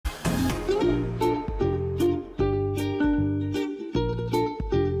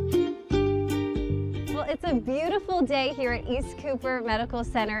it's a beautiful day here at East Cooper Medical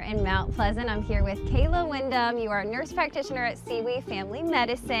Center in Mount Pleasant. I'm here with Kayla Wyndham. You are a nurse practitioner at Seaway Family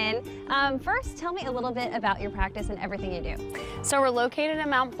Medicine. First, tell me a little bit about your practice and everything you do. So we're located in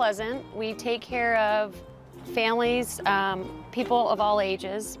Mount Pleasant. We take care of families, people of all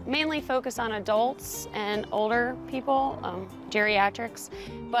ages, mainly focus on adults and older people, geriatrics,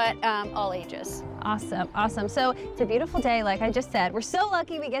 but all ages. Awesome, awesome. So it's a beautiful day, like I just said. We're so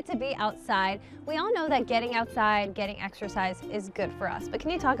lucky we get to be outside. We all know that getting outside, getting exercise is good for us, but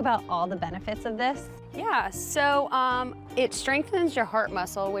can you talk about all the benefits of this? Yeah, so it strengthens your heart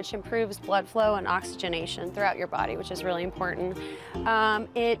muscle, which improves blood flow and oxygenation throughout your body, which is really important.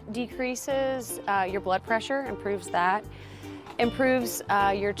 It decreases your blood pressure, improves that. Improves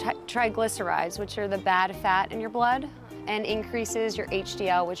your triglycerides, which are the bad fat in your blood, and increases your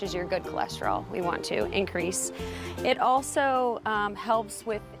HDL, which is your good cholesterol we want to increase. It also helps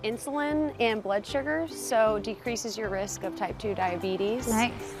with insulin and blood sugar, so decreases your risk of type 2 diabetes.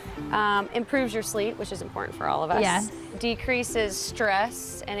 Nice. Improves your sleep, which is important for all of us. Yes. Decreases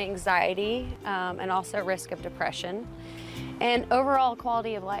stress and anxiety, and also risk of depression, and overall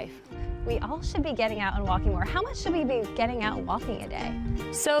quality of life. We all should be getting out and walking more. How much should we be getting out and walking a day?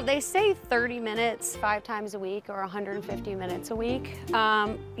 So they say 30 minutes 5 times a week or 150 minutes a week.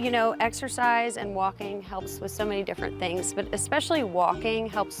 You know, exercise and walking helps with so many different things, but especially walking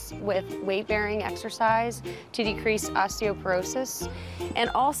helps with weight-bearing exercise to decrease osteoporosis.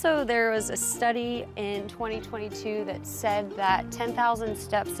 And also there was a study in 2022 that said that 10,000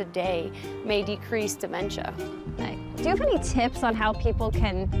 steps a day may decrease dementia. Nice. Do you have any tips on how people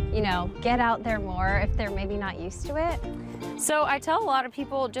can, you know, get out there more if they're maybe not used to it? So I tell a lot of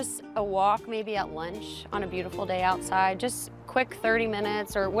people just a walk maybe at lunch on a beautiful day outside, just quick 30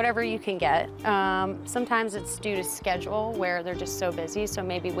 minutes or whatever you can get. Sometimes it's due to schedule where they're just so busy, so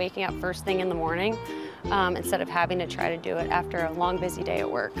maybe waking up first thing in the morning instead of having to try to do it after a long busy day at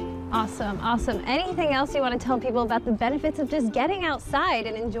work. Awesome, awesome. Anything else you want to tell people about the benefits of just getting outside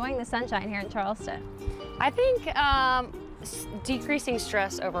and enjoying the sunshine here in Charleston? I think decreasing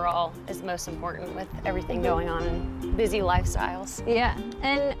stress overall is most important with everything going on in busy lifestyles. Yeah,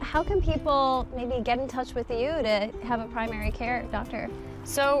 and how can people maybe get in touch with you to have a primary care doctor?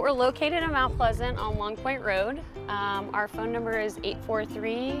 So we're located in Mount Pleasant on Long Point Road. Our phone number is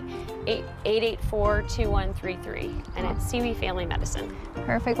 843-884-2133, and it's Seaway Family Medicine.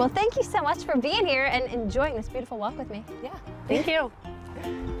 Perfect. Well, thank you so much for being here and enjoying this beautiful walk with me. Yeah, thank you.